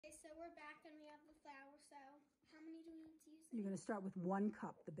flour, so how many do we need to use? You're going to start with 1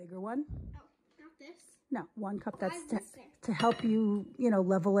 cup, the bigger one. Oh, not this? No, 1 cup. That's Why is this there? to help you, you know,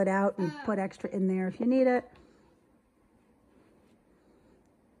 level it out and put extra in there if you need it.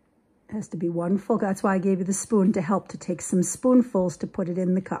 It has to be 1 full. That's why I gave you the spoon to help to take some spoonfuls to put it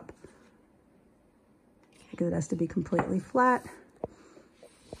in the cup. Because it has to be completely flat.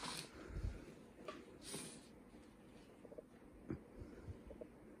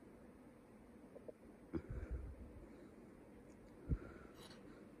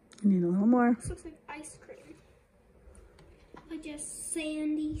 I need a little more. This looks like ice cream. Like just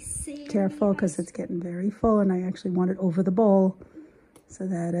sandy. Careful, because it's getting very full, and I actually want it over the bowl so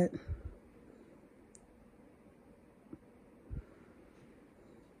that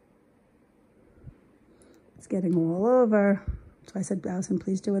it's getting all over. So I said, Allison,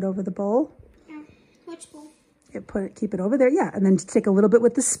 please do it over the bowl. Yeah. Which bowl? Keep it over there. Yeah, and then take a little bit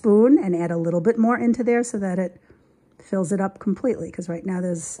with the spoon and add a little bit more into there so that it fills it up completely, because right now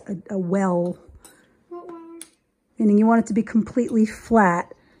there's a well. What well? Meaning you want it to be completely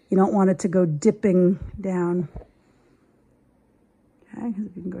flat. You don't want it to go dipping down. Okay, because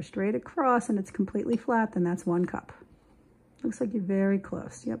if you can go straight across and it's completely flat, then that's 1 cup. Looks like you're very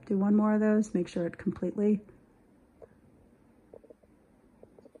close. Yep, do 1 more of those. Make sure it completely.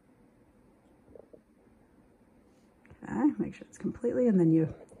 Okay, make sure it's completely, and then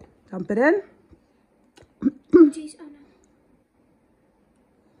you dump it in. Jeez, oh no.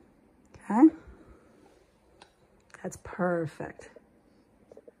 Okay, that's perfect.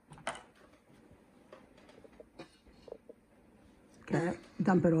 Okay,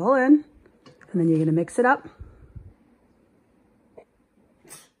 dump it all in, and then you're gonna mix it up.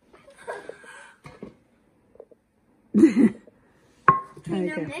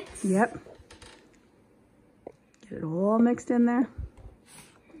 Okay. Mix? Yep. Get it all mixed in there.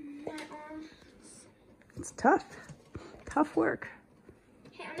 It's tough. Tough work.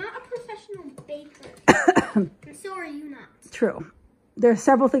 Hey, I'm not a professional baker. And so are you not. True. There are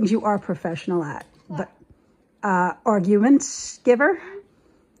several things you are professional at. What? But argument giver.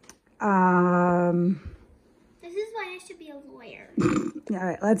 This is why I should be a lawyer. All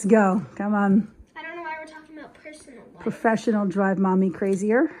right, let's go. Come on. I don't know why we're talking about personal life. Professional drive mommy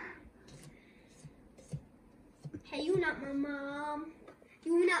crazier. Hey, you not my mom.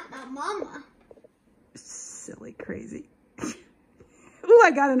 You not my mama. Silly crazy. Ooh,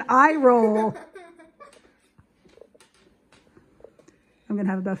 I got an eye roll. I'm going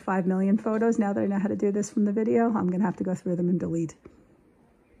to have about 5 million photos now that I know how to do this from the video. I'm going to have to go through them and delete.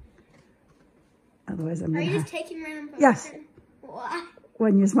 Otherwise, I'm going to Are you just taking random photos? Yes. Why?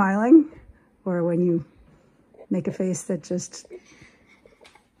 When you're smiling or when you make a face that just,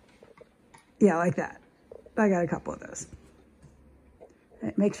 yeah, like that. I got a couple of those.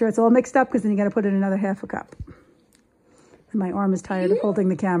 Right, make sure it's all mixed up, because then you got to put in another half a cup. And my arm is tired of holding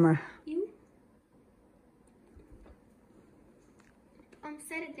the camera.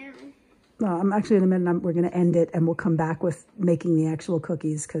 Set it down. No, I'm actually in a minute. We're going to end it, and we'll come back with making the actual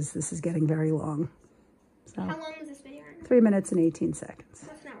cookies, because this is getting very long. So, how long is this video? 3 minutes and 18 seconds.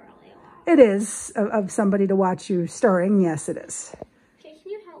 That's not really a lot. It is of somebody to watch you stirring. Yes, it is. Okay,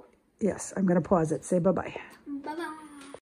 can you help? Yes, I'm going to pause it. Say bye-bye.